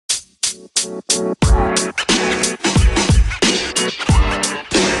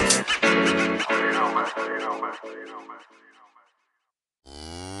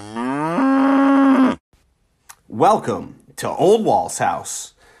Welcome to Old Wall's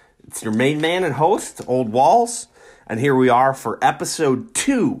house. It's your main man and host, Old Walls, and here we are for episode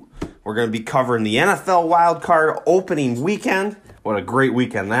 2. We're going to be covering the NFL WILDCARD opening weekend. What a great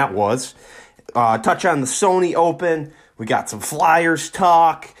weekend that was. Touch on the Sony Open. We got some Flyers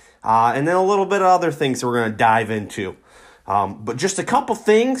talk, and then a little bit of other things that we're going to dive into. But just a couple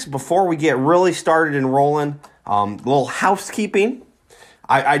things before we get really started and rolling. A little housekeeping.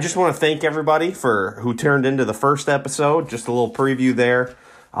 I just want to thank everybody for who turned into the first episode. Just a little preview there.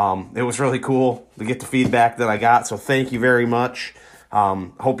 It was really cool to get the feedback that I got, so thank you very much.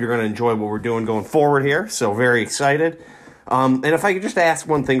 Hope you're going to enjoy what we're doing going forward here, so very excited. And if I could just ask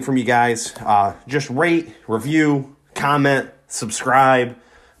one thing from you guys, just rate, review, comment, subscribe,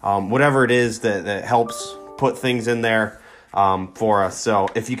 whatever it is that helps put things in there for us. So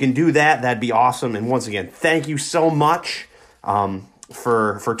if you can do that, that'd be awesome. And once again, thank you so much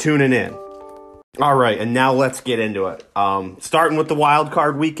for tuning in. All right, and now let's get into it. Starting with the wild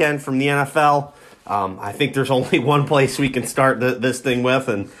card weekend from the NFL. I think there's only one place we can start this thing with,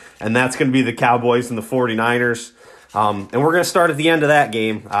 and that's going to be the Cowboys and the 49ers. And we're going to start at the end of that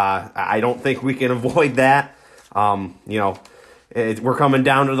game. I don't think we can avoid that. We're coming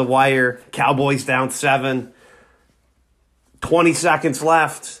down to the wire. Cowboys down 7. 20 seconds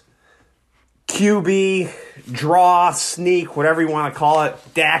left. QB, draw, sneak, whatever you want to call it.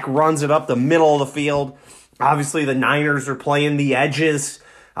 Dak runs it up the middle of the field. Obviously, the Niners are playing the edges,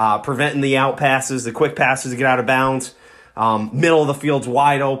 preventing the out passes, the quick passes to get out of bounds. Middle of the field's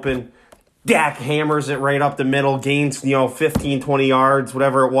wide open. Dak hammers it right up the middle, gains 15, 20 yards,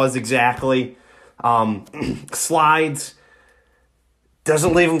 whatever it was exactly. Slides.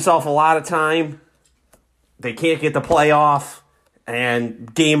 Doesn't leave himself a lot of time. They can't get the play off.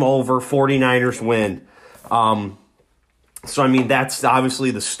 And game over, 49ers win. That's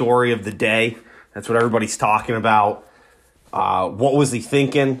obviously the story of the day. That's what everybody's talking about. What was he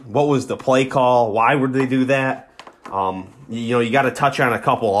thinking? What was the play call? Why would they do that? You got to touch on a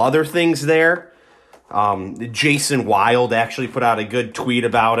couple other things there. Jason Wild actually put out a good tweet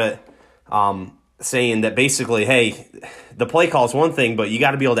about it, saying that basically, hey, the play call is one thing, but you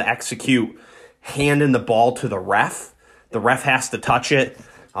got to be able to execute handing the ball to the ref. The ref has to touch it.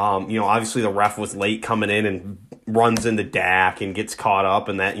 Obviously the ref was late coming in and runs into Dak and gets caught up,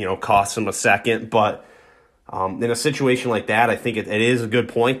 and that, costs him a second. But in a situation like that, I think it is a good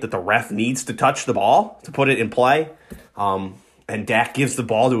point that the ref needs to touch the ball to put it in play. And Dak gives the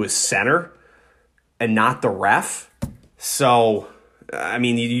ball to his center and not the ref. So,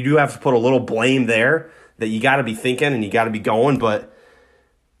 you do have to put a little blame there that you got to be thinking and you got to be going. But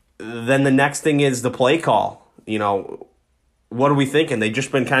then the next thing is the play call. What are we thinking? They've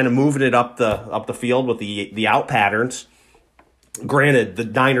just been kind of moving it up the field with the out patterns. Granted, the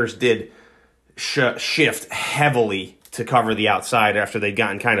Niners did shift heavily to cover the outside after they'd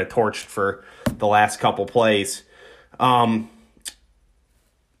gotten kind of torched for the last couple plays. But,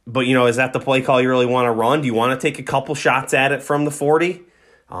 is that the play call you really want to run? Do you want to take a couple shots at it from the 40?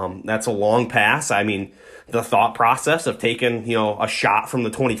 That's a long pass. The thought process of taking, a shot from the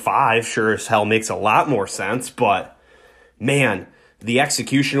 25 sure as hell makes a lot more sense, but man, the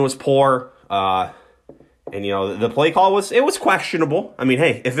execution was poor, and the play call was questionable.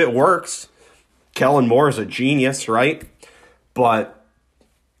 Hey, if it works, Kellen Moore is a genius, right? But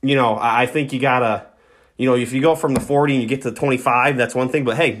I think you gotta, if you go from the 40 and you get to the 25, that's one thing.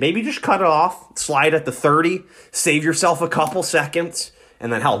 But hey, maybe just cut it off, slide at the 30, save yourself a couple seconds,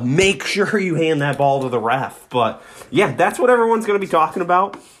 and then hell, make sure you hand that ball to the ref. But yeah, that's what everyone's going to be talking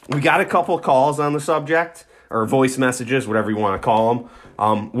about. We got a couple of calls on the subject, or voice messages, whatever you want to call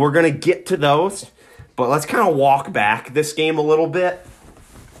them. We're going to get to those, but let's kind of walk back this game a little bit,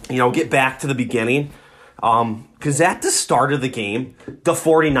 get back to the beginning. Because at the start of the game, the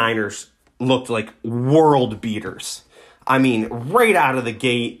 49ers looked like world beaters. Right out of the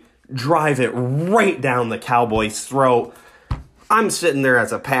gate, drive it right down the Cowboys' throat. I'm sitting there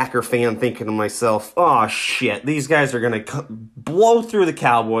as a Packer fan thinking to myself, oh shit, these guys are going to blow through the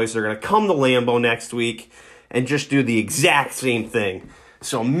Cowboys. They're going to come to Lambeau next week and just do the exact same thing.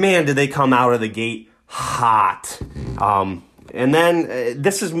 So, man, did they come out of the gate hot. And then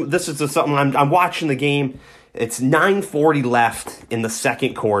this is something I'm watching the game. It's 9:40 left in the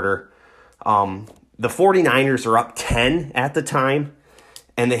second quarter. The 49ers are up 10 at the time,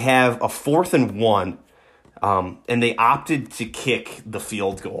 and they have a 4th and 1. And they opted to kick the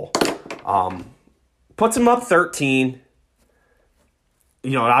field goal. Puts them up 13.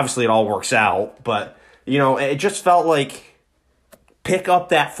 obviously it all works out, but, it just felt like pick up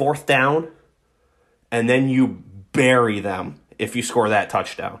that fourth down and then you bury them if you score that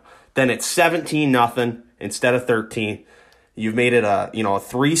touchdown. Then it's 17-0 instead of 13. You've made it a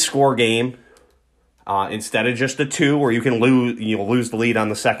 3-score game instead of just a 2 where you can lose the lead on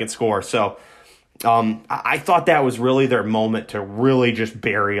the second score. So I thought that was really their moment to really just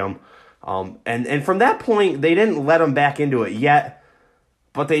bury them. And from that point, they didn't let them back into it yet,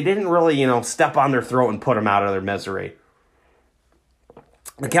 but they didn't really, step on their throat and put them out of their misery.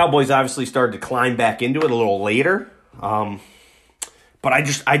 The Cowboys obviously started to climb back into it a little later. But I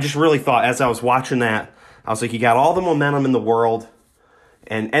just really thought, as I was watching that, I was like, you got all the momentum in the world.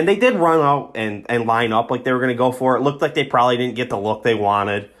 And they did run out and line up like they were going to go for it. It looked like they probably didn't get the look they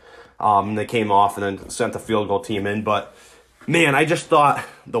wanted. They came off and then sent the field goal team in. But, man, I just thought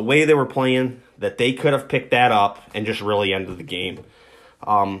the way they were playing that they could have picked that up and just really ended the game.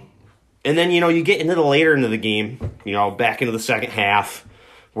 And then, you get into the later into the game, back into the second half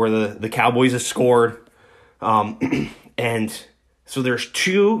where the Cowboys have scored. And so there's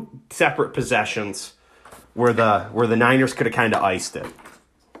 2 separate possessions where the Niners could have kind of iced it.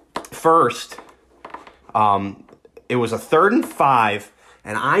 First, it was a 3rd and 5,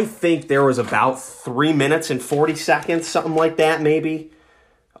 and I think there was about 3 minutes and 40 seconds, something like that, maybe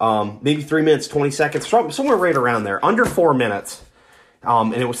 3 minutes, 20 seconds, somewhere right around there, under 4 minutes.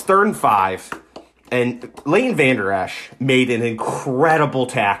 And it was 3rd and 5, and Leighton Vander Esch made an incredible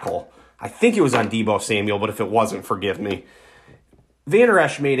tackle. I think it was on Deebo Samuel, but if it wasn't, forgive me. Vander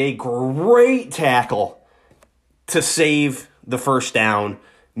Esch made a great tackle to save the first down,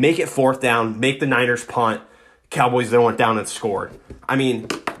 make it 4th down, make the Niners punt. Cowboys then went down and scored. I mean,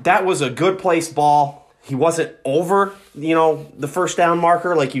 that was a good placed ball. He wasn't over, the first down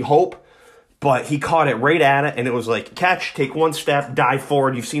marker like you hope, but he caught it right at it, and it was like, catch, take 1 step, dive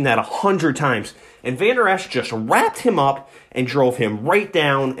forward. You've seen that 100 times. And Vander Esch just wrapped him up and drove him right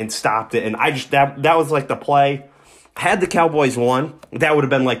down and stopped it. And that was like the play. Had the Cowboys won, that would have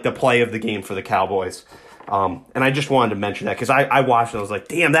been like the play of the game for the Cowboys. And I just wanted to mention that because I watched it. I was like,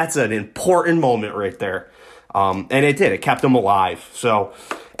 damn, that's an important moment right there. And it did. It kept them alive. So,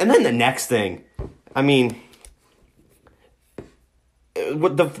 and then the next thing, I mean,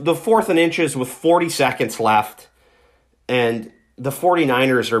 with the 4th and inches with 40 seconds left, and the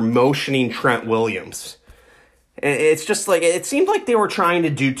 49ers are motioning Trent Williams. It's just like, it seemed like they were trying to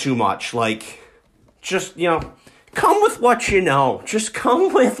do too much. Like, just, come with what you know. Just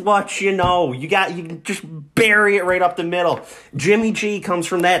come with what you know. You can just bury it right up the middle. Jimmy G comes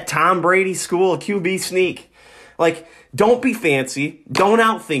from that Tom Brady school of QB sneak. Like, don't be fancy. Don't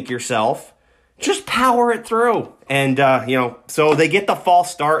outthink yourself. Just power it through. And, so they get the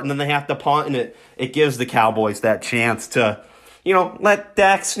false start and then they have to punt, and it gives the Cowboys that chance to, let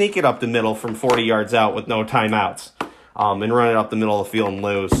Dak sneak it up the middle from 40 yards out with no timeouts, and run it up the middle of the field and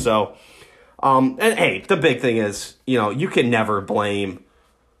lose. So, and hey, the big thing is, you can never blame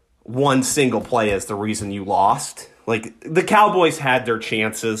one single play as the reason you lost. Like, the Cowboys had their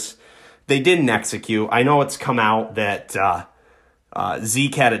chances. They didn't execute. I know it's come out that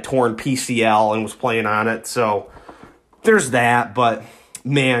Zeke had a torn PCL and was playing on it, so there's that. But,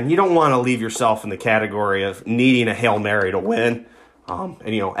 man, you don't want to leave yourself in the category of needing a Hail Mary to win.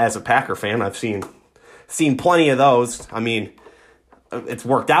 And, as a Packer fan, I've seen plenty of those. I mean, it's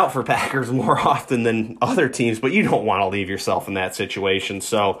worked out for Packers more often than other teams, but you don't want to leave yourself in that situation.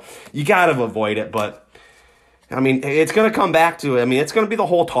 So you got to avoid it. But, I mean, it's going to come back to it. I mean, it's going to be the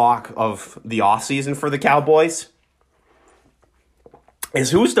whole talk of the offseason for the Cowboys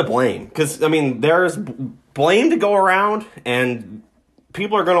is who's to blame. Because, I mean, there's blame to go around, and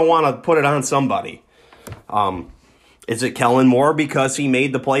people are going to want to put it on somebody. Is it Kellen Moore because he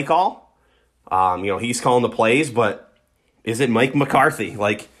made the play call? He's calling the plays, but is it Mike McCarthy?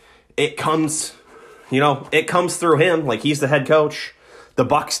 Like, it comes through him. Like, he's the head coach. The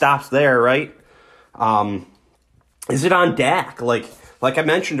buck stops there, right? Is it on Dak? Like I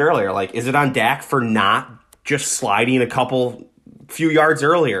mentioned earlier, like, is it on Dak for not just sliding a few yards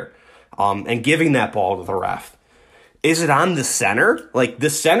earlier, and giving that ball to the ref? Is it on the center? Like, the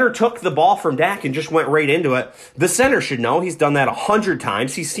center took the ball from Dak and just went right into it. The center should know. He's done that 100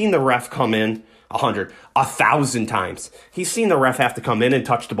 times. He's seen the ref come in 1,000 times. He's seen the ref have to come in and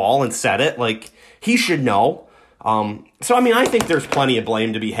touch the ball and set it. Like, he should know. So, I mean, I think there's plenty of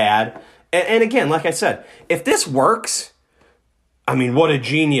blame to be had. And again, like I said, if this works, I mean, what a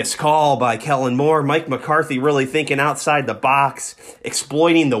genius call by Kellen Moore. Mike McCarthy really thinking outside the box,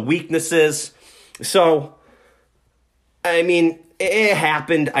 exploiting the weaknesses. So, I mean, it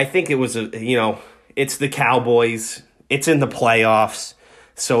happened. I think it was, it's the Cowboys. It's in the playoffs.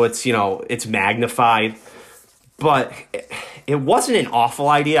 so it's magnified. But it wasn't an awful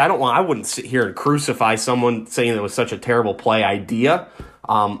idea. I wouldn't sit here and crucify someone saying it was such a terrible play idea.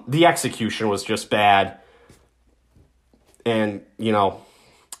 The execution was just bad. And,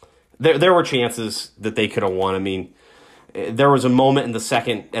 there were chances that they could have won. I mean, there was a moment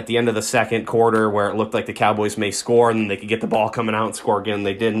at the end of the second quarter where it looked like the Cowboys may score and then they could get the ball coming out and score again, and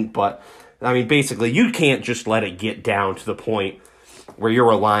they didn't. But, I mean, basically, you can't just let it get down to the point where you're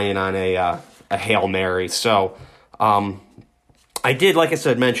relying on a Hail Mary. So, I did, like I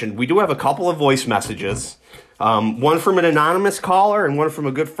said, mention, we do have a couple of voice messages. One from an anonymous caller and one from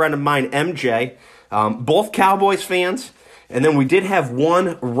a good friend of mine, MJ. Both Cowboys fans. And then we did have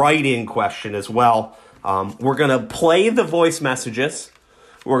one write-in question as well. We're going to play the voice messages.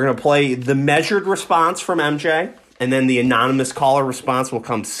 We're going to play the measured response from MJ. And then the anonymous caller response will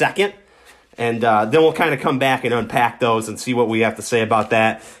come second. And then we'll kind of come back and unpack those and see what we have to say about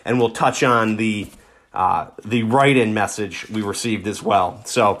that. And we'll touch on the write-in message we received as well.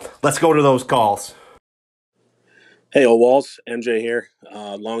 So let's go to those calls. Hey, old Walls, MJ here.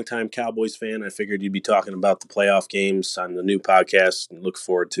 Longtime Cowboys fan. I figured you'd be talking about the playoff games on the new podcast, and look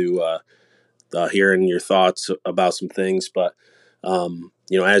forward to hearing your thoughts about some things. But,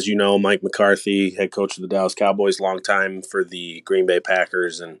 as you know, Mike McCarthy, head coach of the Dallas Cowboys, long time for the Green Bay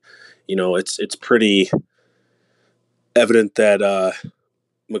Packers. And, it's pretty evident that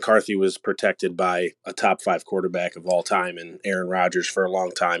McCarthy was protected by a top 5 quarterback of all time and Aaron Rodgers for a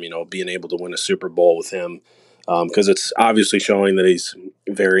long time, being able to win a Super Bowl with him. Because it's obviously showing that he's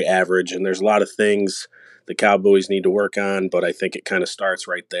very average, and there's a lot of things the Cowboys need to work on, but I think it kind of starts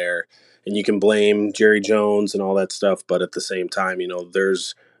right there. And you can blame Jerry Jones and all that stuff, but at the same time,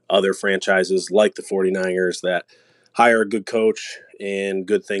 there's other franchises like the 49ers that hire a good coach, and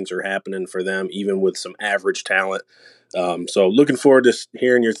good things are happening for them, even with some average talent. So looking forward to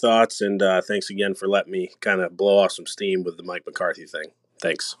hearing your thoughts, and thanks again for letting me kind of blow off some steam with the Mike McCarthy thing.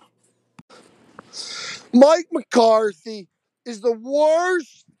 Thanks. Mike McCarthy is the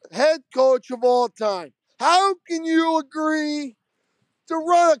worst head coach of all time. How can you agree to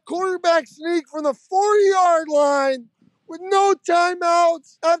run a quarterback sneak from the 40-yard line with no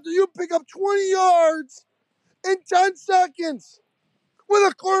timeouts after you pick up 20 yards in 10 seconds with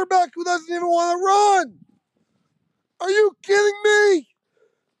a quarterback who doesn't even want to run? Are you kidding me?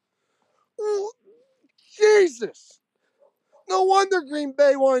 Jesus. No wonder Green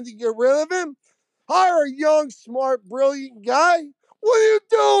Bay wanted to get rid of him. Hire a young, smart, brilliant guy. What are you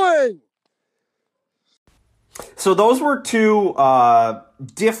doing? So those were two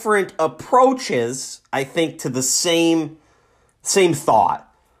different approaches, I think, to the same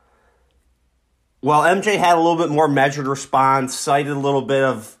thought. Well, MJ had a little bit more measured response, cited a little bit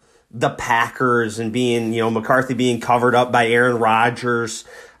of the Packers and being, McCarthy being covered up by Aaron Rodgers.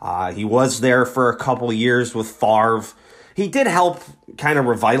 He was there for a couple years with Favre. He did help kind of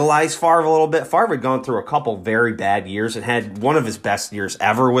revitalize Favre a little bit. Favre had gone through a couple very bad years and had one of his best years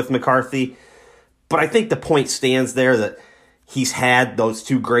ever with McCarthy. But I think the point stands there that he's had those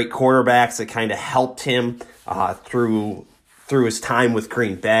two great quarterbacks that kind of helped him through his time with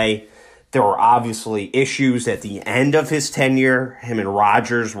Green Bay. There were obviously issues at the end of his tenure. Him and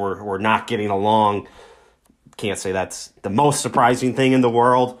Rodgers were not getting along. Can't say that's the most surprising thing in the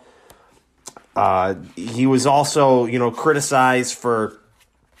world. He was also, criticized for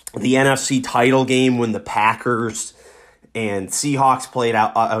the NFC title game when the Packers and Seahawks played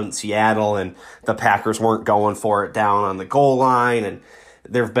out in Seattle, and the Packers weren't going for it down on the goal line. And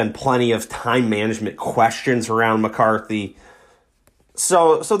there have been plenty of time management questions around McCarthy.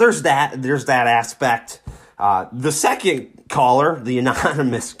 So there's that aspect. The second caller, the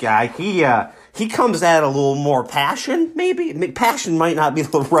anonymous guy, he comes at a little more passion, maybe. Passion might not be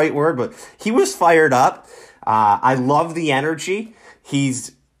the right word, but he was fired up. I love the energy.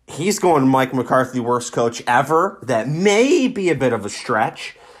 He's going Mike McCarthy, worst coach ever. That may be a bit of a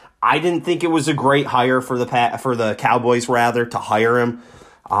stretch. I didn't think it was a great hire for the Cowboys, rather, to hire him.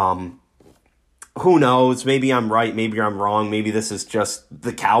 Who knows? Maybe I'm right. Maybe I'm wrong. Maybe this is just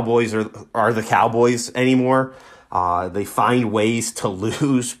the Cowboys are the Cowboys anymore. They find ways to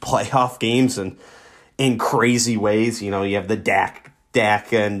lose playoff games and in crazy ways. You have the Dak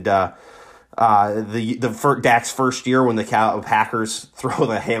and Dak's first year when the Packers throw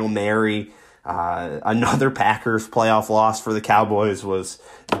the Hail Mary. Another Packers playoff loss for the Cowboys was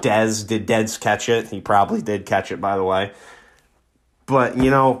Dez. Did Dez catch it? He probably did catch it, by the way. But,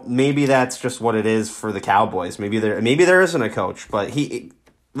 maybe that's just what it is for the Cowboys. Maybe there isn't a coach. But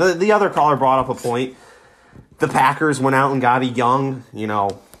the other caller brought up a point. The Packers went out and got a young,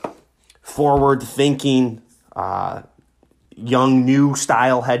 forward-thinking, young, new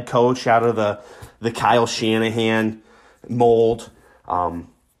style head coach out of the Kyle Shanahan mold.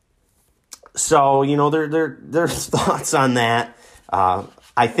 So, there's thoughts on that.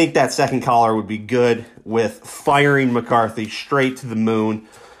 I think that second caller would be good with firing McCarthy straight to the moon.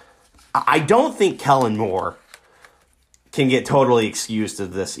 I don't think Kellen Moore can get totally excused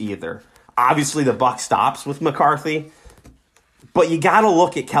of this either. Obviously, the buck stops with McCarthy, but you got to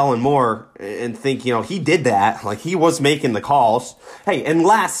look at Kellen Moore and think, he did that. Like, he was making the calls. Hey,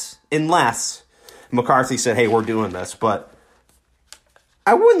 unless McCarthy said, hey, we're doing this. But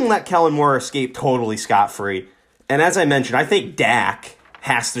I wouldn't let Kellen Moore escape totally scot-free. And as I mentioned, I think Dak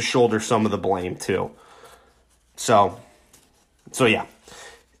has to shoulder some of the blame too. So yeah.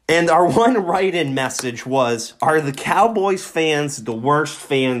 And our one write-in message was, are the Cowboys fans the worst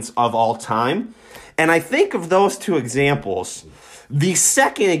fans of all time? And I think of those two examples, the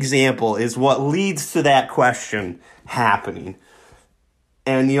second example is what leads to that question happening.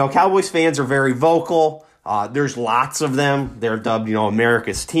 And, Cowboys fans are very vocal. There's lots of them. They're dubbed,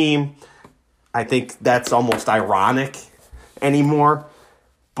 America's team. I think that's almost ironic anymore.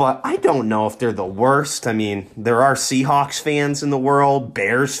 But I don't know if they're the worst. I mean, there are Seahawks fans in the world,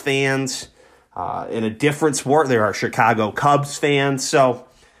 Bears fans. In a different sport, there are Chicago Cubs fans. So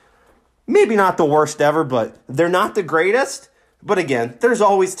maybe not the worst ever, but they're not the greatest. But again, there's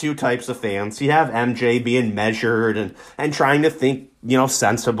always two types of fans. You have MJ being measured and trying to think,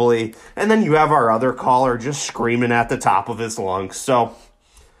 sensibly. And then you have our other caller just screaming at the top of his lungs. So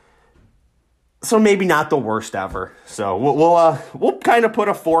maybe not the worst ever. So we'll kind of put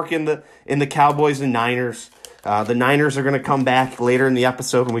a fork in the Cowboys and Niners. The Niners are going to come back later in the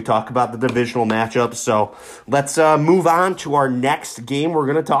episode when we talk about the divisional matchups. So let's move on to our next game we're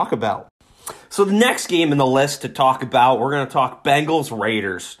going to talk about. So the next game in the list to talk about, we're going to talk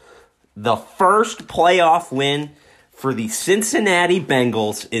Bengals-Raiders. The first playoff win for the Cincinnati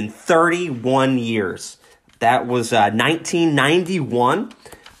Bengals in 31 years. That was 1991.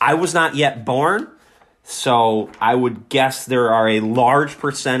 I was not yet born, so I would guess there are a large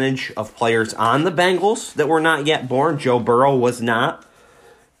percentage of players on the Bengals that were not yet born. Joe Burrow was not.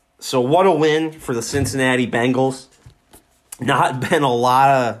 So what a win for the Cincinnati Bengals. Not been a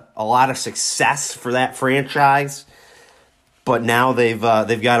lot of success for that franchise, but now they've got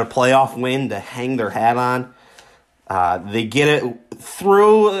a playoff win to hang their hat on. They get it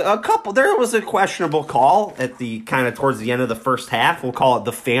through a couple. There was a questionable call at the kind of towards the end of the first half. We'll call it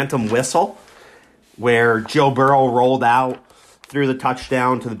the phantom whistle, where Joe Burrow rolled out, threw the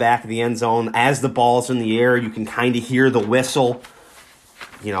touchdown to the back of the end zone. As the ball's in the air, you can kind of hear the whistle,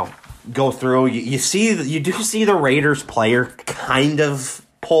 go through. You do see the Raiders player kind of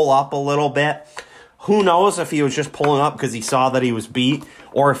pull up a little bit. Who knows if he was just pulling up because he saw that he was beat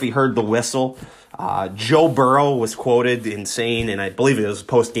or if he heard the whistle. Joe Burrow was quoted in saying, and I believe it was a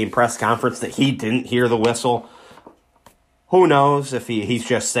post-game press conference, that he didn't hear the whistle. Who knows if he's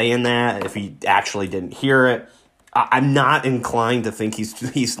just saying that, if he actually didn't hear it. I'm not inclined to think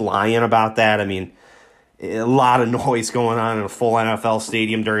he's lying about that. I mean, a lot of noise going on in a full NFL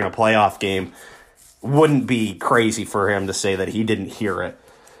stadium during a playoff game. Wouldn't be crazy for him to say that he didn't hear it.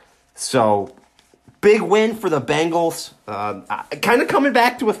 So, big win for the Bengals. Kind of coming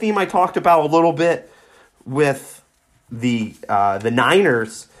back to a theme I talked about a little bit with the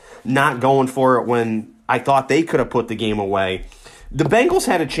Niners not going for it when I thought they could have put the game away. The Bengals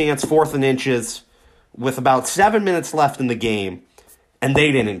had a chance, 4th and inches, with about 7 minutes left in the game, and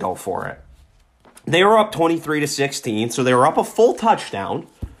they didn't go for it. They were up 23-16, so they were up a full touchdown.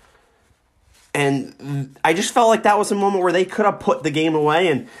 And I just felt like that was a moment where they could have put the game away,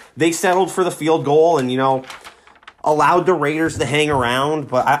 and they settled for the field goal and, allowed the Raiders to hang around.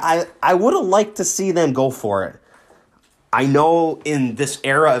 But I would have liked to see them go for it. I know in this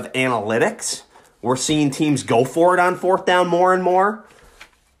era of analytics, we're seeing teams go for it on 4th down more and more.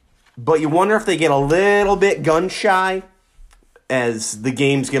 But you wonder if they get a little bit gun-shy as the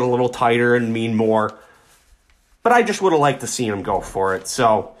games get a little tighter and mean more. But I just would have liked to see them go for it.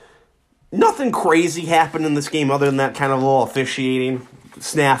 So, nothing crazy happened in this game other than that kind of little officiating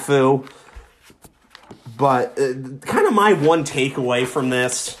snafu. But kind of my one takeaway from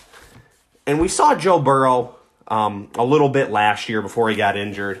this, and we saw Joe Burrow a little bit last year before he got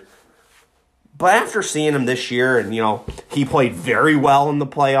injured. But after seeing him this year, and, he played very well in the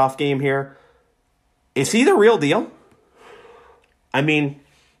playoff game here, is he the real deal? I mean,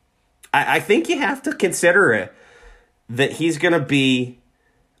 I think you have to consider it that he's going to be,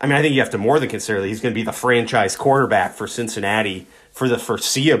 I think you have to more than consider that he's going to be the franchise quarterback for Cincinnati for the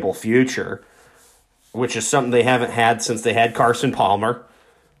foreseeable future, which is something they haven't had since they had Carson Palmer.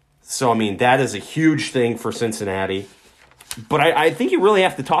 So, that is a huge thing for Cincinnati. But I think you really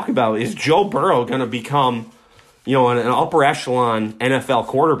have to talk about, is Joe Burrow going to become, an upper echelon NFL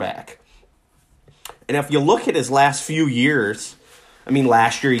quarterback? And if you look at his last few years,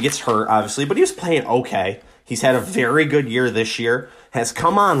 last year he gets hurt, obviously, but he was playing okay. He's had a very good year this year, has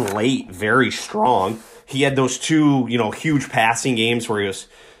come on late very strong. He had those two, huge passing games where he was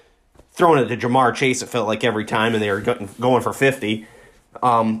throwing it to Jamar Chase, it felt like every time, and they were going for 50.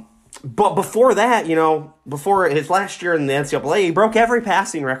 But before that, before his last year in the NCAA, he broke every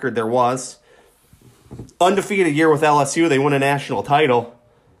passing record there was. Undefeated year with LSU, they won a national title.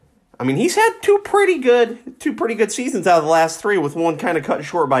 He's had two pretty good seasons out of the last three, with one kind of cut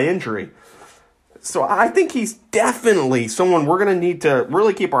short by injury. So I think he's definitely someone we're going to need to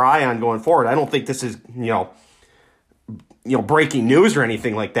really keep our eye on going forward. I don't think this is, breaking news or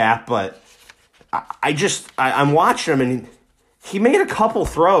anything like that, but I'm watching him, and he made a couple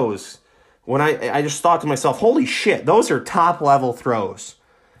throws when I just thought to myself, holy shit, those are top-level throws.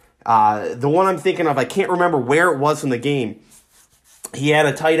 The one I'm thinking of, I can't remember where it was in the game. He had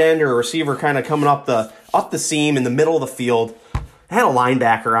a tight end or a receiver kind of coming up the seam in the middle of the field. Had a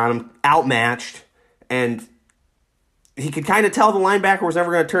linebacker on him, outmatched, and he could kind of tell the linebacker was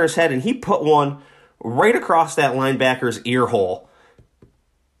never going to turn his head, and he put one right across that linebacker's ear hole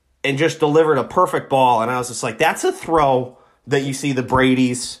and just delivered a perfect ball. And I was just like, that's a throw that you see the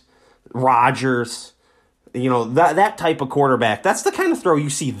Bradys, Rodgers, that type of quarterback. That's the kind of throw you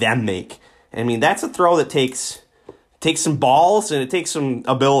see them make. That's a throw that takes some balls and it takes some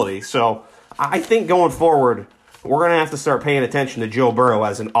ability. So I think going forward, we're going to have to start paying attention to Joe Burrow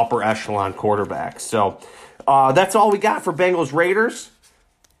as an upper echelon quarterback. So that's all we got for Bengals Raiders.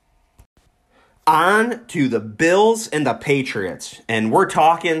 On to the Bills and the Patriots. And we're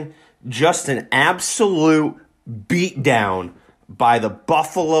talking just an absolute beatdown by the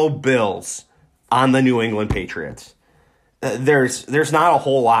Buffalo Bills on the New England Patriots. There's not a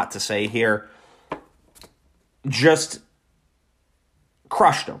whole lot to say here. Just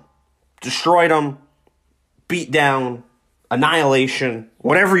crushed them. Destroyed them. Beat down, annihilation,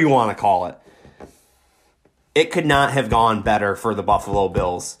 whatever you want to call it. It could not have gone better for the Buffalo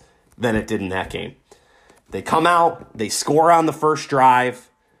Bills than it did in that game. They come out, they score on the first drive.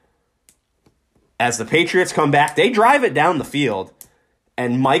 As the Patriots come back, they drive it down the field,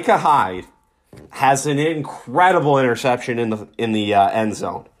 and Micah Hyde has an incredible interception in the end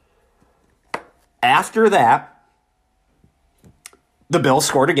zone. After that, the Bills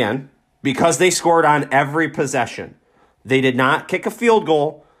scored again, because they scored on every possession. They did not kick a field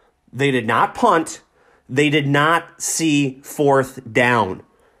goal. They did not punt. They did not see fourth down.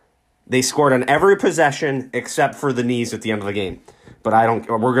 They scored on every possession except for the knees at the end of the game. But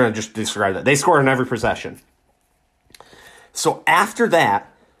we're going to just disregard that. They scored on every possession. So after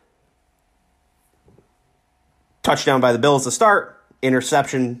that, touchdown by the Bills to start,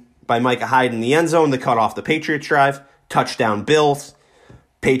 interception by Micah Hyde in the end zone to cut off the Patriots drive, touchdown Bills.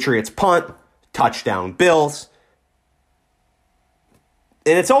 Patriots punt, touchdown Bills,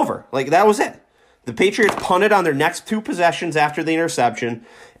 and it's over. That was it. The Patriots punted on their next two possessions after the interception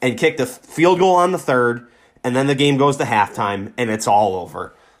and kicked a field goal on the third, and then the game goes to halftime, and it's all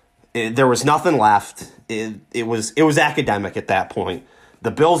over. There was nothing left. It was academic at that point.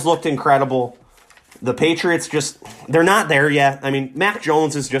 The Bills looked incredible. The Patriots they're not there yet. Mac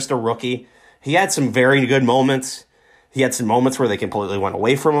Jones is just a rookie. He had some very good moments. He had some moments where they completely went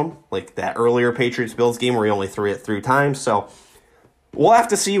away from him, like that earlier Patriots-Bills game where he only threw it 3 times. So we'll have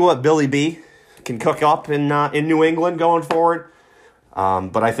to see what Billy B can cook up in New England going forward.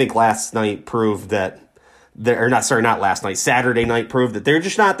 But I think last night proved that Saturday night proved that they're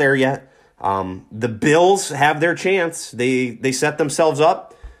just not there yet. The Bills have their chance. They set themselves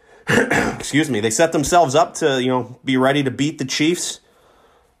up. Excuse me. They set themselves up to be ready to beat the Chiefs.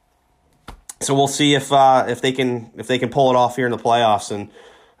 So we'll see if they can pull it off here in the playoffs, and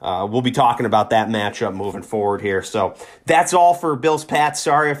we'll be talking about that matchup moving forward here. So that's all for Bills Pats.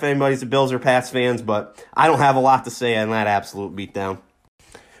 Sorry if anybody's a Bills or Pats fans, but I don't have a lot to say on that absolute beatdown.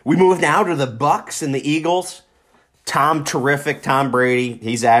 We move now to the Bucks and the Eagles. Tom Brady,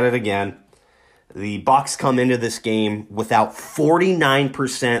 he's at it again. The Bucks come into this game without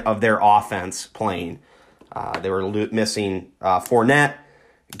 49% of their offense playing. They were missing Fournette,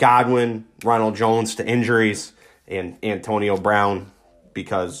 Godwin, Ronald Jones to injuries, and Antonio Brown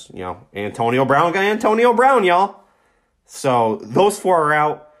because, Antonio Brown, y'all. So those 4 are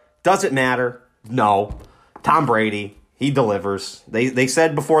out. Does it matter? No. Tom Brady, he delivers. They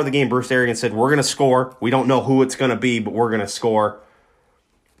said before the game, Bruce Arians said, we're going to score. We don't know who it's going to be, but we're going to score.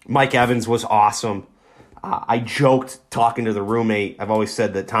 Mike Evans was awesome. I joked talking to the roommate. I've always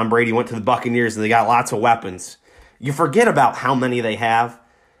said that Tom Brady went to the Buccaneers and they got lots of weapons. You forget about how many they have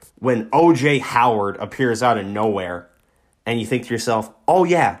when O.J. Howard appears out of nowhere, and you think to yourself, oh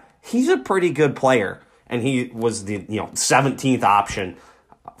yeah, he's a pretty good player. And he was the 17th option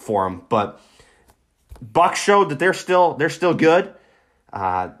for him. But Bucs showed that they're still good.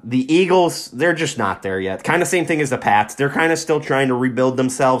 The Eagles, they're just not there yet. Kind of same thing as the Pats. They're kind of still trying to rebuild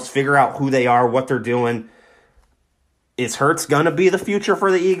themselves, figure out who they are, what they're doing. Is Hurts going to be the future for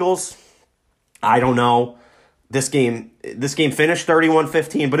the Eagles? I don't know. This game finished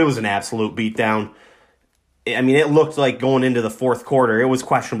 31-15, but it was an absolute beatdown. I mean, it looked like going into the fourth quarter, it was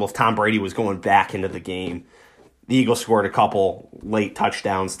questionable if Tom Brady was going back into the game. The Eagles scored a couple late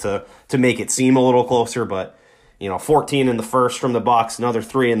touchdowns to make it seem a little closer, but 14 in the first from the Bucs, another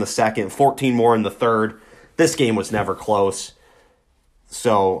 3 in the second, 14 more in the third. This game was never close.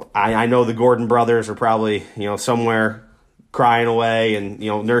 So I know the Gordon brothers are probably somewhere crying away and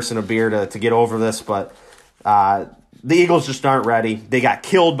nursing a beer to get over this, but the Eagles just aren't ready. They got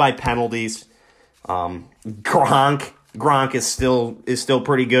killed by penalties. Gronk is still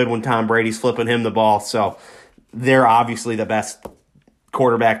pretty good when Tom Brady's flipping him the ball. So they're obviously the best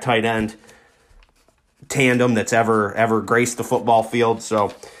quarterback tight end tandem that's ever graced the football field.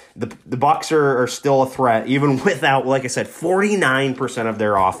 So the Bucs are still a threat, even without, like I said, 49% of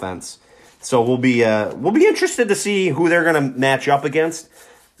their offense. So we'll be interested to see who they're going to match up against.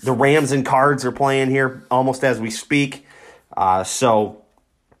 The Rams and Cards are playing here almost as we speak. So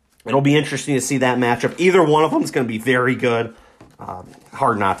it'll be interesting to see that matchup. Either one of them is going to be very good.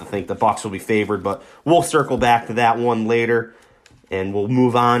 Hard not to think the Bucs will be favored, but we'll circle back to that one later, and we'll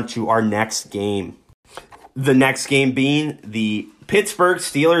move on to our next game. The next game being the Pittsburgh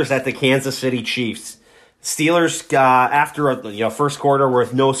Steelers at the Kansas City Chiefs. Steelers, after a first quarter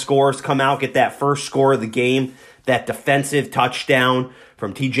with no scores, come out, get that first score of the game, that defensive touchdown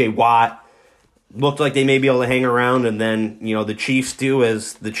from T.J. Watt. Looked like they may be able to hang around, and then the Chiefs do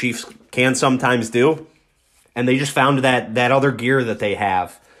as the Chiefs can sometimes do, and they just found that other gear that they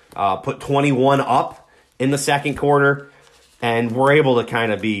have. Put 21 up in the second quarter, and were able to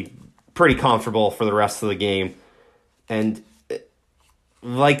kind of be pretty comfortable for the rest of the game. And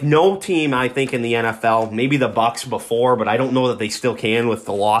like no team, I think, in the NFL, maybe the Bucs before, but I don't know that they still can with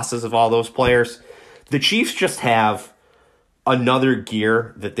the losses of all those players. The Chiefs just have another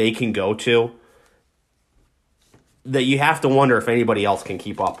gear that they can go to that you have to wonder if anybody else can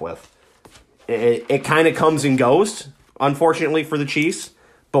keep up with. It kind of comes and goes, unfortunately, for the Chiefs,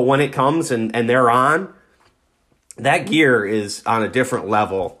 but when it comes and they're on, that gear is on a different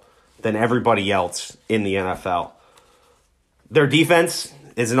level than everybody else in the NFL. Their defense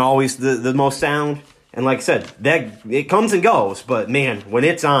isn't always the most sound, and like I said, it comes and goes, but man, when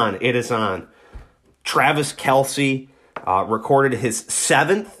it's on, it is on. Travis Kelce recorded his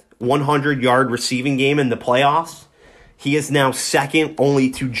 7th 100-yard receiving game in the playoffs. He is now second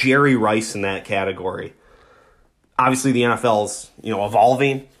only to Jerry Rice in that category. Obviously, the NFL's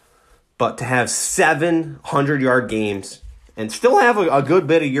evolving, but to have 700-yard games and still have a good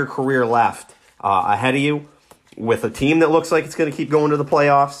bit of your career left ahead of you with a team that looks like it's going to keep going to the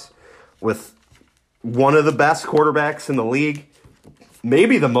playoffs, with one of the best quarterbacks in the league,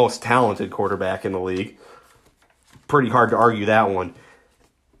 maybe the most talented quarterback in the league. Pretty hard to argue that one.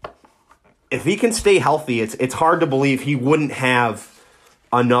 If he can stay healthy, it's hard to believe he wouldn't have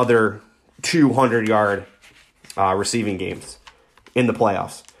another 200-yard receiving games in the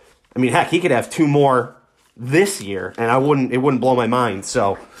playoffs. I mean, heck, he could have 2 more this year, and it wouldn't blow my mind.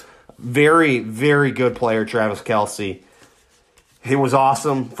 So, very, very good player, Travis Kelce. It was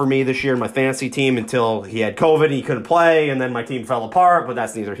awesome for me this year in my fantasy team until he had COVID and he couldn't play, and then my team fell apart, but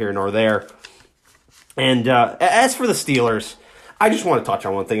that's neither here nor there. And as for the Steelers, I just want to touch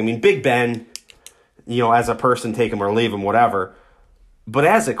on one thing. I mean, Big Ben, as a person, take him or leave him, whatever. But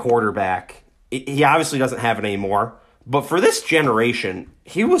as a quarterback, he obviously doesn't have it anymore. But for this generation,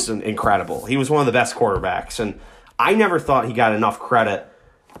 he was incredible. He was one of the best quarterbacks. And I never thought he got enough credit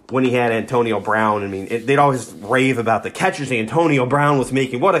when he had Antonio Brown. I mean, they'd always rave about the catches Antonio Brown was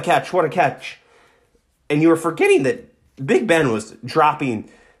making. What a catch, what a catch. And you were forgetting that Big Ben was dropping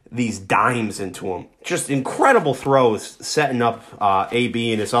these dimes into him. Just incredible throws, setting up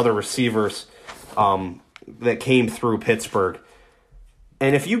AB and his other receivers that came through Pittsburgh.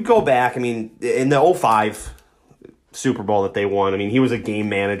 And if you go back, I mean, in the 2005 Super Bowl that they won, I mean, he was a game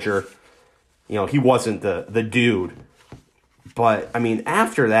manager. He wasn't the dude. But, I mean,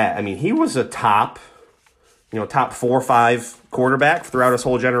 after that, I mean, he was a top 4 or 5 quarterback throughout his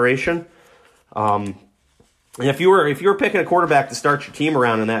whole generation. And if you were picking a quarterback to start your team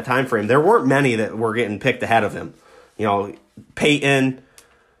around in that time frame, there weren't many that were getting picked ahead of him. Peyton,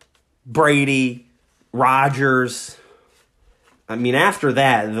 Brady, Rodgers. I mean, after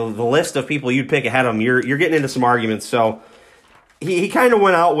that, the list of people you'd pick ahead of him, you're getting into some arguments. So he kind of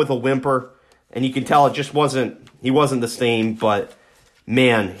went out with a whimper, and you can tell it just he wasn't the same. But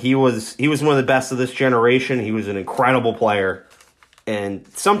man, he was one of the best of this generation. He was an incredible player, and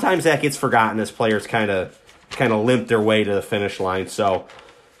sometimes that gets forgotten as players kind of limp their way to the finish line. So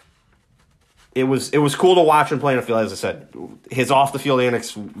it was cool to watch him play in the field. As I said, his off the field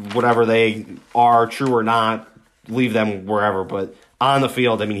antics, whatever they are, true or not, leave them wherever. But on the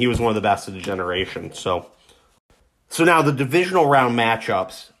field, I mean, he was one of the best of the generation. So now the divisional round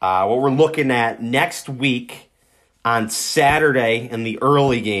matchups. What we're looking at next week on Saturday in the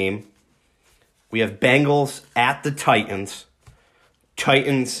early game, we have Bengals at the Titans.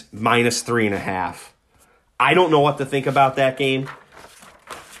 Titans minus 3.5. I don't know what to think about that game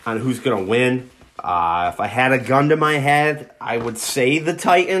on who's going to win. If I had a gun to my head, I would say the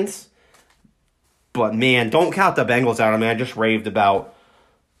Titans. But, man, don't count the Bengals out. I mean, I just raved about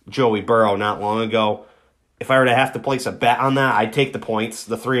Joey Burrow not long ago. If I were to have to place a bet on that, I'd take the points.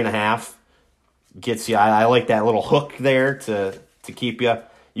 The 3.5 gets you. I like that little hook there to keep you.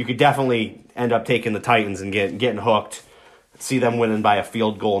 You could definitely end up taking the Titans and getting hooked. See them winning by a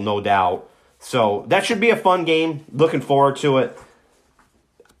field goal, no doubt. So that should be a fun game. Looking forward to it.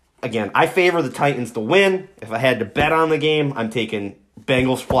 Again, I favor the Titans to win. If I had to bet on the game, I'm taking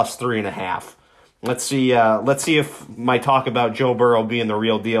Bengals plus 3.5. Let's see if my talk about Joe Burrow being the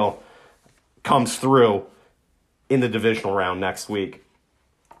real deal comes through in the divisional round next week.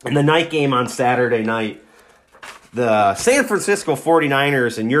 In the night game on Saturday night, the San Francisco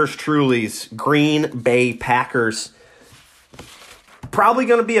 49ers and yours truly's Green Bay Packers. Probably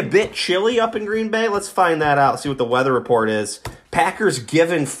going to be a bit chilly up in Green Bay. Let's find that out, see what the weather report is. Packers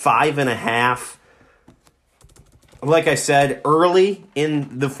given 5.5. Like I said, early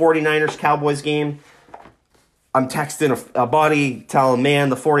in the 49ers-Cowboys game, I'm texting a buddy telling, man,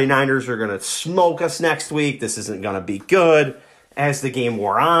 the 49ers are going to smoke us next week. This isn't going to be good. As the game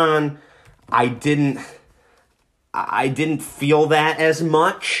wore on, I didn't feel that as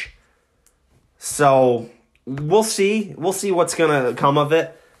much. So we'll see. We'll see what's going to come of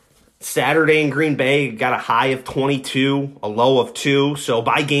it. Saturday in Green Bay got a high of 22, a low of 2. So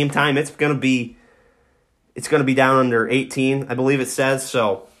by game time, it's going to be down under 18, I believe it says.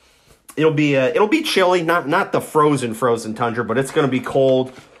 So it'll be chilly, not the frozen tundra, but it's going to be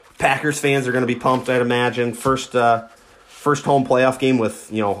cold. Packers fans are going to be pumped, I'd imagine. First home playoff game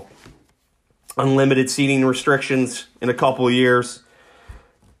with, unlimited seating restrictions in a couple of years.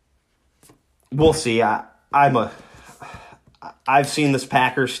 We'll see. I've seen this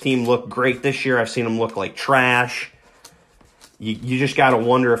Packers team look great this year. I've seen them look like trash. You just got to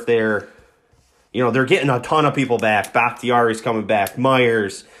wonder if they're getting a ton of people back. Bakhtiari's coming back.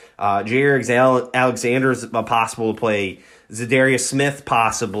 Myers, Jair Alexander's possible to play. Zadarius Smith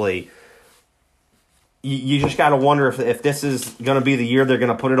possibly. You just got to wonder if this is going to be the year they're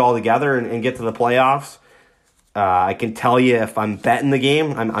going to put it all together and get to the playoffs. I can tell you if I'm betting the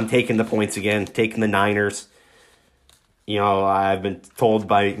game, I'm taking the points again, taking the Niners. I've been told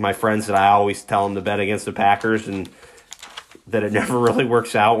by my friends that I always tell them to bet against the Packers and that it never really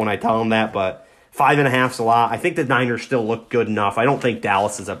works out when I tell them that, but 5.5's a lot. I think the Niners still look good enough. I don't think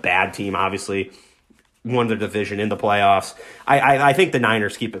Dallas is a bad team, obviously. Won their division in the playoffs. I think the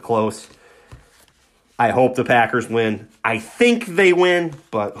Niners keep it close. I hope the Packers win. I think they win,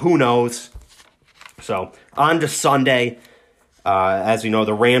 but who knows? So, on to Sunday. As you know,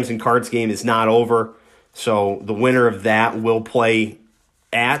 the Rams and Cards game is not over. So, the winner of that will play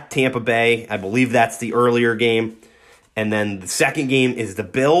at Tampa Bay. I believe that's the earlier game. And then the second game is the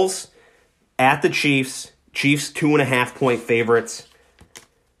Bills at the Chiefs. Chiefs 2.5-point favorites.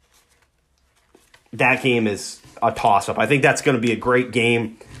 That game is a toss-up. I think that's going to be a great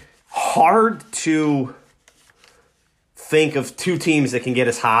game. Hard to think of two teams that can get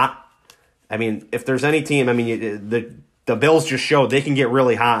as hot. I mean, if there's any team, the Bills just showed they can get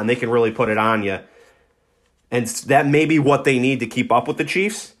really hot and they can really put it on you. And that may be what they need to keep up with the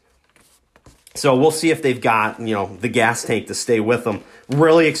Chiefs. So we'll see if they've got, the gas tank to stay with them.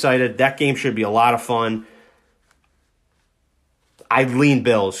 Really excited. That game should be a lot of fun. I'd lean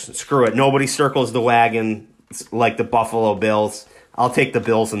Bills. Screw it. Nobody circles the wagon like the Buffalo Bills. I'll take the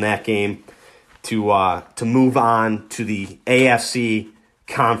Bills in that game to move on to the AFC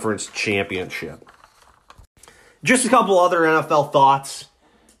Conference Championship. Just a couple other NFL thoughts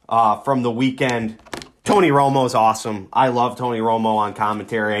from the weekend. Tony Romo's awesome. I love Tony Romo on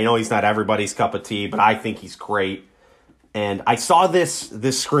commentary. I know he's not everybody's cup of tea, but I think he's great. And I saw this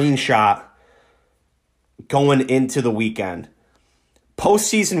screenshot going into the weekend.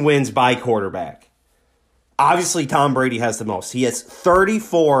 Postseason wins by quarterback. Obviously, Tom Brady has the most. He has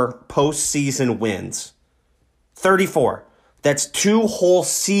 34 postseason wins. 34. That's 2 whole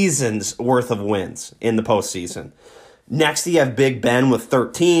seasons worth of wins in the postseason. Next, you have Big Ben with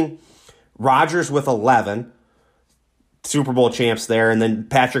 13. Rodgers with 11. Super Bowl champs there. And then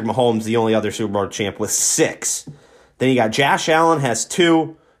Patrick Mahomes, the only other Super Bowl champ, with 6. Then you got Josh Allen has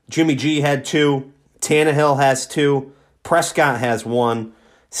 2. Jimmy G had 2. Tannehill has 2. Prescott has 1.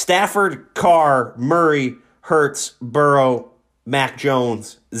 Stafford, Carr, Murray, Hurts, Burrow, Mac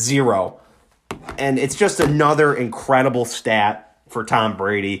Jones, 0. And it's just another incredible stat for Tom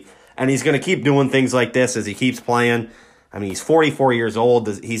Brady. And he's going to keep doing things like this as he keeps playing. I mean, he's 44 years old.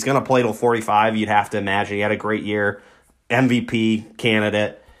 He's going to play till 45, you'd have to imagine. He had a great year. MVP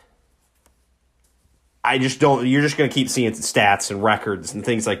candidate. You're just going to keep seeing stats and records and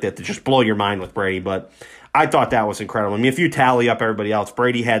things like that just blow your mind with Brady. But I thought that was incredible. I mean, if you tally up everybody else,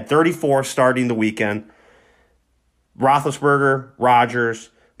 Brady had 34 starting the weekend. Roethlisberger, Rodgers,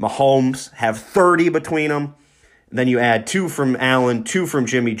 Mahomes have 30 between them. Then you add 2 from Allen, 2 from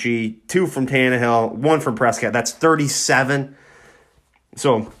Jimmy G, 2 from Tannehill, 1 from Prescott. That's 37.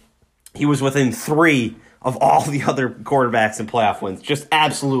 So he was within 3 of all the other quarterbacks in playoff wins. Just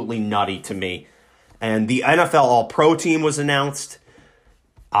absolutely nutty to me. And the NFL All-Pro team was announced.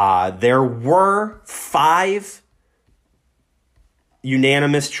 There were 5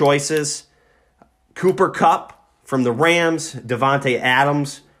 unanimous choices. Cooper Kupp from the Rams, Devontae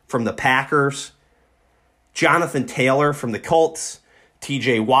Adams from the Packers, Jonathan Taylor from the Colts,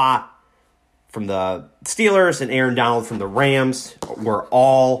 TJ Watt from the Steelers, and Aaron Donald from the Rams were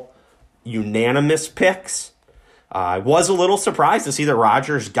all unanimous picks. I was a little surprised to see that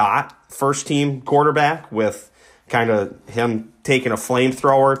Rodgers got first-team quarterback with kind of him taking a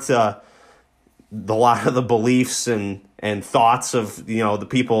flamethrower to a lot of the beliefs and thoughts of the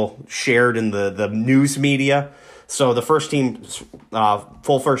people shared in the news media. So the first team,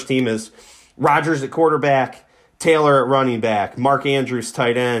 full first team is Rodgers at quarterback, Taylor at running back, Mark Andrews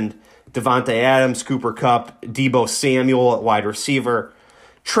tight end, Devontae Adams, Cooper Kupp, Deebo Samuel at wide receiver,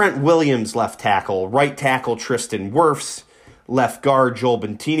 Trent Williams left tackle, right tackle Tristan Wirfs, left guard Joel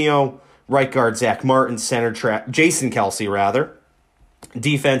Bentinho, right guard Zach Martin, center Jason Kelsey rather.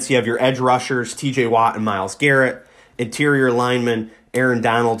 Defense, you have your edge rushers TJ Watt and Myles Garrett, interior linemen Aaron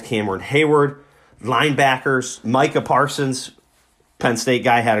Donald, Cameron Hayward. Linebackers, Micah Parsons, Penn State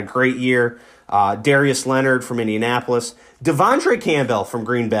guy, had a great year. Darius Leonard from Indianapolis. Devondre Campbell from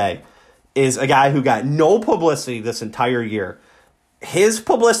Green Bay is a guy who got no publicity this entire year. His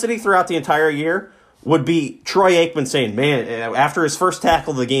publicity throughout the entire year would be Troy Aikman saying, man, after his first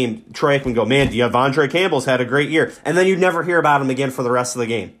tackle of the game, Troy Aikman go, man, Devondre Campbell's had a great year. And then you'd never hear about him again for the rest of the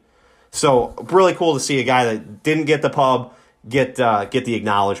game. So really cool to see a guy that didn't get the pub get the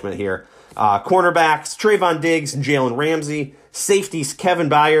acknowledgement here. Cornerbacks, Trayvon Diggs and Jalen Ramsey. Safeties, Kevin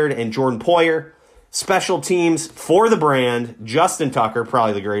Byard and Jordan Poyer. Special teams for the brand, Justin Tucker,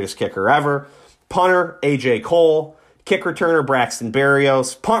 probably the greatest kicker ever. Punter, A.J. Cole. Kick returner, Braxton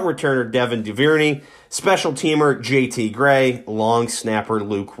Berrios. Punt returner, Devin Duvernay. Special teamer, J.T. Gray. Long snapper,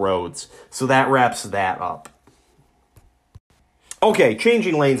 Luke Rhodes. So that wraps that up. Okay,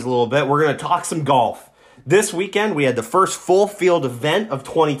 changing lanes a little bit. We're going to talk some golf. This weekend, we had the first full field event of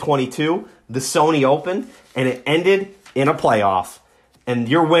 2022, the Sony Open, and it ended in a playoff. And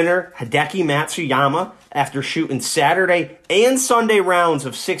your winner, Hideki Matsuyama, after shooting Saturday and Sunday rounds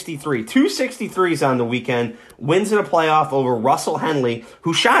of 63, 2 63s on the weekend, wins in a playoff over Russell Henley,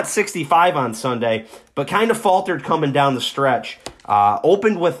 who shot 65 on Sunday, but kind of faltered coming down the stretch.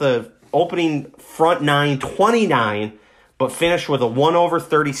 Opened with the opening front 9, 29, but finished with a 1 over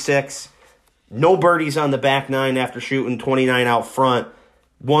 36. No birdies on the back 9 after shooting 29 out front.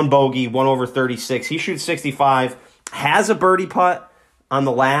 1 bogey, 1 over 36. He shoots 65. Has a birdie putt on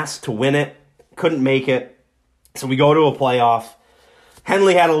the last to win it. Couldn't make it. So we go to a playoff.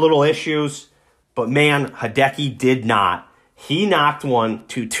 Henley had a little issues, but man, Hideki did not. He knocked one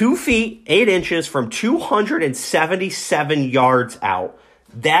to 2 feet, 8 inches from 277 yards out.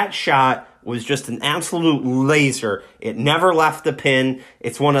 That shot was just an absolute laser. It never left the pin.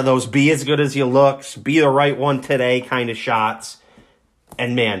 It's one of those be as good as you look, be the right one today kind of shots.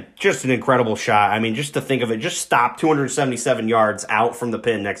 And man, just an incredible shot. I mean, just to think of it, just stop 277 yards out from the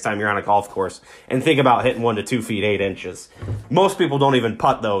pin next time you're on a golf course and think about hitting one to 2 feet, 8 inches. Most people don't even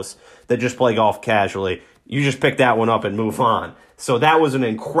putt those that just play golf casually. You just pick that one up and move on. So that was an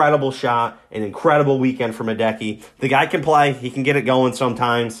incredible shot, an incredible weekend for Hideki. The guy can play. He can get it going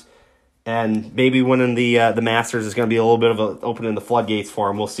sometimes. And maybe winning the Masters is going to be a little bit of opening the floodgates for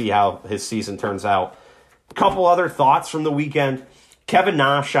him. We'll see how his season turns out. A couple other thoughts from the weekend. Kevin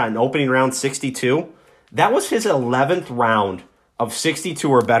Na shot an opening round 62 That was his 11th round of 62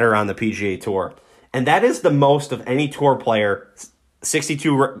 or better on the PGA Tour. And that is the most of any tour player,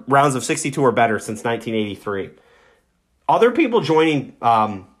 62 rounds of 62 or better since 1983. Other people joining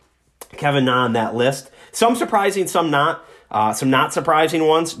Kevin Na on that list, some surprising, some not. Some not surprising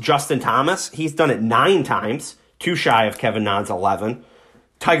ones. Justin Thomas, he's done it 9 times, 2 shy of Kevin Na's 11.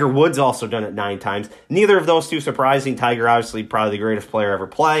 Tiger Woods also done it 9 times. Neither of those two surprising. Tiger, obviously, probably the greatest player ever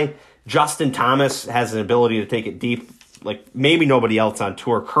play. Justin Thomas has an ability to take it deep, like maybe nobody else on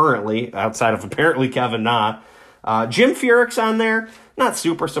tour currently, outside of apparently Kevin Na. Jim Furyk's on there. Not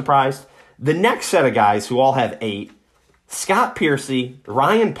super surprised. The next set of guys who all have 8, Scott Piercy,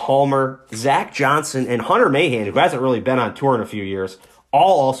 Ryan Palmer, Zach Johnson, and Hunter Mahan, who hasn't really been on tour in a few years,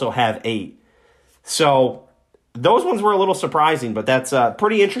 all also have 8. So those ones were a little surprising, but that's a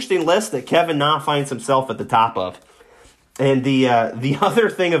pretty interesting list that Kevin Na finds himself at the top of. And the other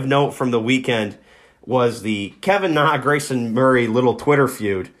thing of note from the weekend was the Kevin Na, Grayson Murray little Twitter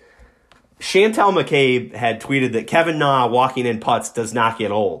feud. Chantel McCabe had tweeted that Kevin Na walking in putts does not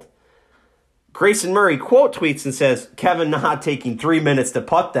get old. Grayson Murray quote tweets and says, Kevin Na taking 3 minutes to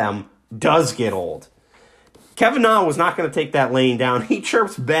putt them does get old. Kevin Na was not going to take that laying down. He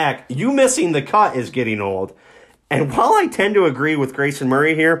chirps back, you missing the cut is getting old. And while I tend to agree with Grayson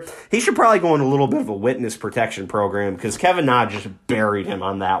Murray here, he should probably go in a little bit of a witness protection program because Kevin Na just buried him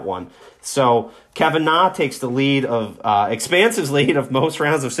on that one. So Kevin Na takes the lead of, expansive lead of most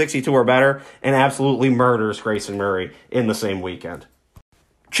rounds of 62 or better and absolutely murders Grayson Murray in the same weekend.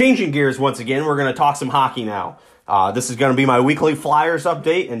 Changing gears once again, we're going to talk some hockey now. This is going to be my weekly Flyers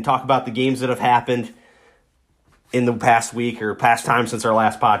update and talk about the games that have happened in the past week or past time since our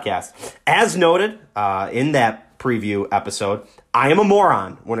last podcast. As noted in that preview episode, I am a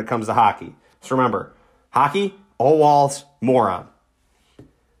moron when it comes to hockey. So remember, hockey, all walls, moron.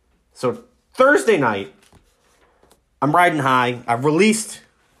 So Thursday night, I'm riding high. I've released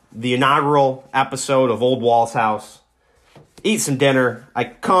the inaugural episode of Old Wall's House. Eat some dinner. I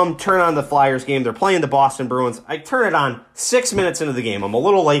come, turn on the Flyers game. They're playing the Boston Bruins. I turn it on 6 minutes into the game. I'm a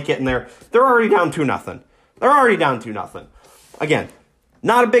little late getting there. They're already down 2-0. They're already down 2-0. Again,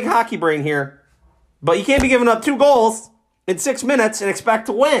 not a big hockey brain here, but you can't be giving up 2 goals in 6 minutes and expect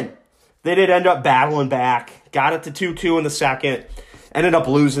to win. They did end up battling back. Got it to 2-2 in the second. Ended up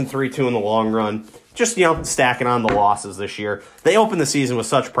losing 3-2 in the long run. Just, stacking on the losses this year. They opened the season with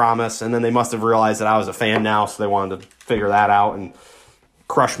such promise, and then they must have realized that I was a fan now, so they wanted to figure that out and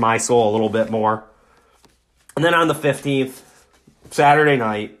crush my soul a little bit more. And then on the 15th, Saturday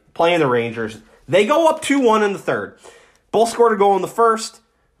night, playing the Rangers, they go up 2-1 in the third. Both scored a goal in the first,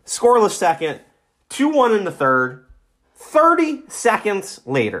 scoreless second, 2-1 in the third. 30 seconds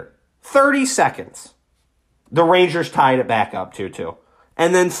later, 30 seconds, the Rangers tied it back up 2-2.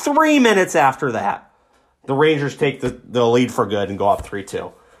 And then 3 minutes after that, the Rangers take the lead for good and go up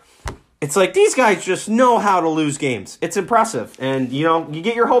 3-2. It's like these guys just know how to lose games. It's impressive. And, you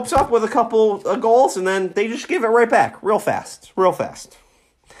get your hopes up with a couple of goals, and then they just give it right back real fast.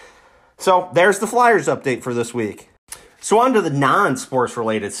 So there's the Flyers update for this week. So on to the non-sports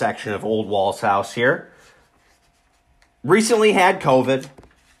related section of Old Wall's House here. Recently had COVID.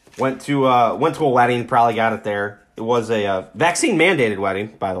 Went to a wedding, probably got it there. It was a vaccine-mandated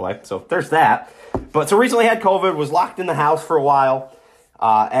wedding, by the way, so there's that. But so recently had COVID, was locked in the house for a while.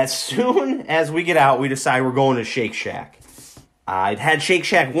 As soon as we get out, we decide we're going to Shake Shack. I'd had Shake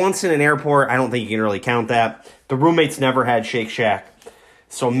Shack once in an airport. I don't think you can really count that. The roommates never had Shake Shack.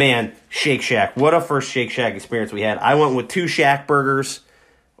 So, man, Shake Shack. What a first Shake Shack experience we had. I went with 2 Shack burgers,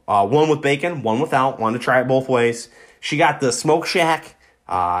 one with bacon, one without. Wanted to try it both ways. She got the Smoke Shack,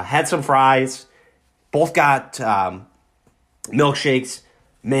 had some fries. Both got milkshakes.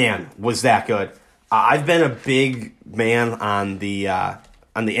 Man, was that good. I've been a big man on the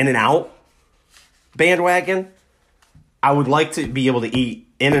In-N-Out bandwagon. I would like to be able to eat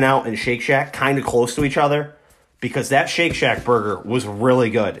In-N-Out and Shake Shack kind of close to each other because that Shake Shack burger was really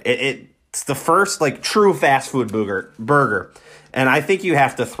good. It's the first true fast food burger. And I think you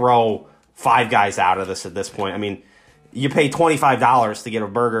have to throw Five Guys out of this at this point. I mean, you pay $25 to get a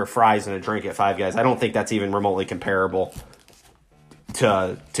burger, fries, and a drink at Five Guys. I don't think that's even remotely comparable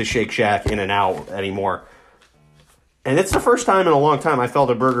to Shake Shack, In-N-Out anymore. And it's the first time in a long time I felt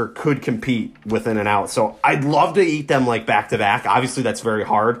a burger could compete with In-N-Out. So I'd love to eat them back-to-back. Obviously, that's very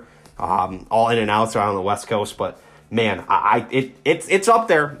hard. All In-N-Outs are on the West Coast. But, man, it's up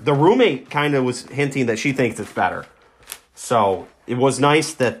there. The roommate kind of was hinting that she thinks it's better. So it was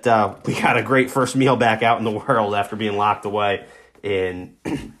nice that we got a great first meal back out in the world after being locked away in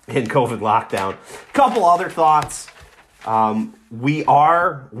COVID lockdown. Couple other thoughts. We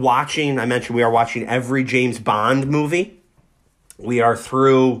are watching, I mentioned we are watching every James Bond movie. We are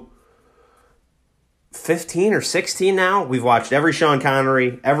through 15 or 16 now. We've watched every Sean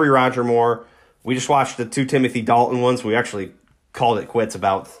Connery, every Roger Moore. We just watched the 2 Timothy Dalton ones. We actually called it quits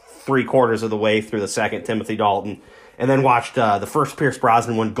about 3/4 of the way through the second Timothy Dalton. And then watched the first Pierce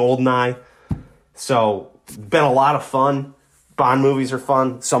Brosnan one, GoldenEye. So, been a lot of fun. Bond movies are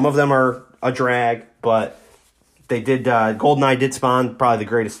fun. Some of them are a drag, but they did. GoldenEye did spawn probably the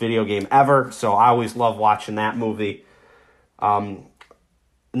greatest video game ever. So, I always love watching that movie.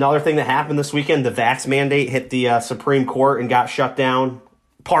 Another thing that happened this weekend, the vax mandate hit the Supreme Court and got shut down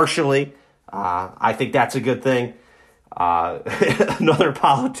partially. I think that's a good thing. Another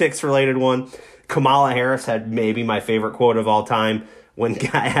politics-related one. Kamala Harris had maybe my favorite quote of all time. When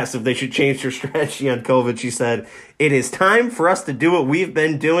guy asked if they should change their strategy on COVID, she said, "It is time for us to do what we've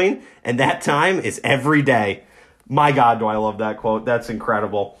been doing, and that time is every day." My God, do I love that quote. That's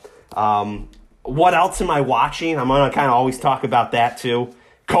incredible. What else am I watching? I'm going to kind of always talk about that, too.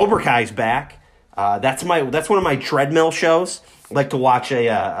 Cobra Kai's back. That's one of my treadmill shows. I like to watch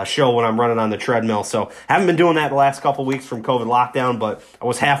a show when I'm running on the treadmill. So haven't been doing that the last couple weeks from COVID lockdown, but I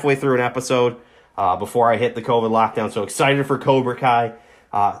was halfway through an episode before I hit the COVID lockdown. So excited for Cobra Kai.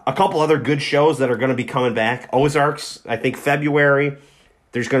 A couple other good shows that are going to be coming back. Ozarks, I think February.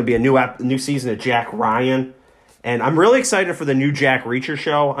 There's going to be a new season of Jack Ryan. And I'm really excited for the new Jack Reacher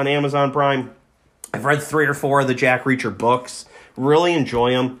show on Amazon Prime. I've read 3 or 4 of the Jack Reacher books. Really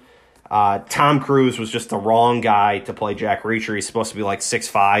enjoy them. Tom Cruise was just the wrong guy to play Jack Reacher. He's supposed to be like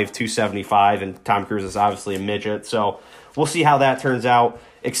 6'5", 275, and Tom Cruise is obviously a midget. So we'll see how that turns out.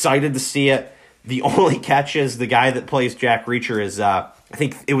 Excited to see it. The only catch is the guy that plays Jack Reacher is, I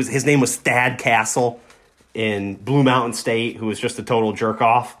think his name was Thad Castle in Blue Mountain State, who was just a total jerk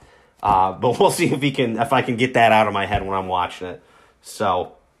off. But we'll see if I can get that out of my head when I'm watching it.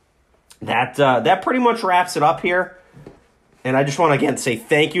 So that pretty much wraps it up here. And I just want to, again, say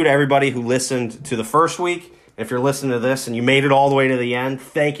thank you to everybody who listened to the first week. If you're listening to this and you made it all the way to the end,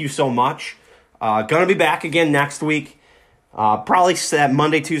 thank you so much. Going to be back again next week. Probably that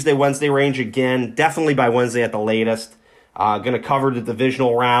Monday, Tuesday, Wednesday range again. Definitely by Wednesday at the latest. Going to cover the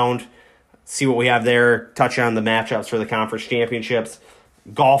divisional round. See what we have there. Touch on the matchups for the conference championships.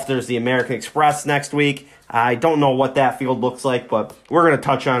 Golf, there's the American Express next week. I don't know what that field looks like, but we're going to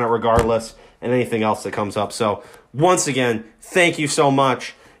touch on it regardless and anything else that comes up. So, once again, thank you so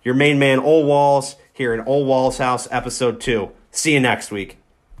much. Your main man, Old Walls, here in Old Walls House, episode 2. See you next week.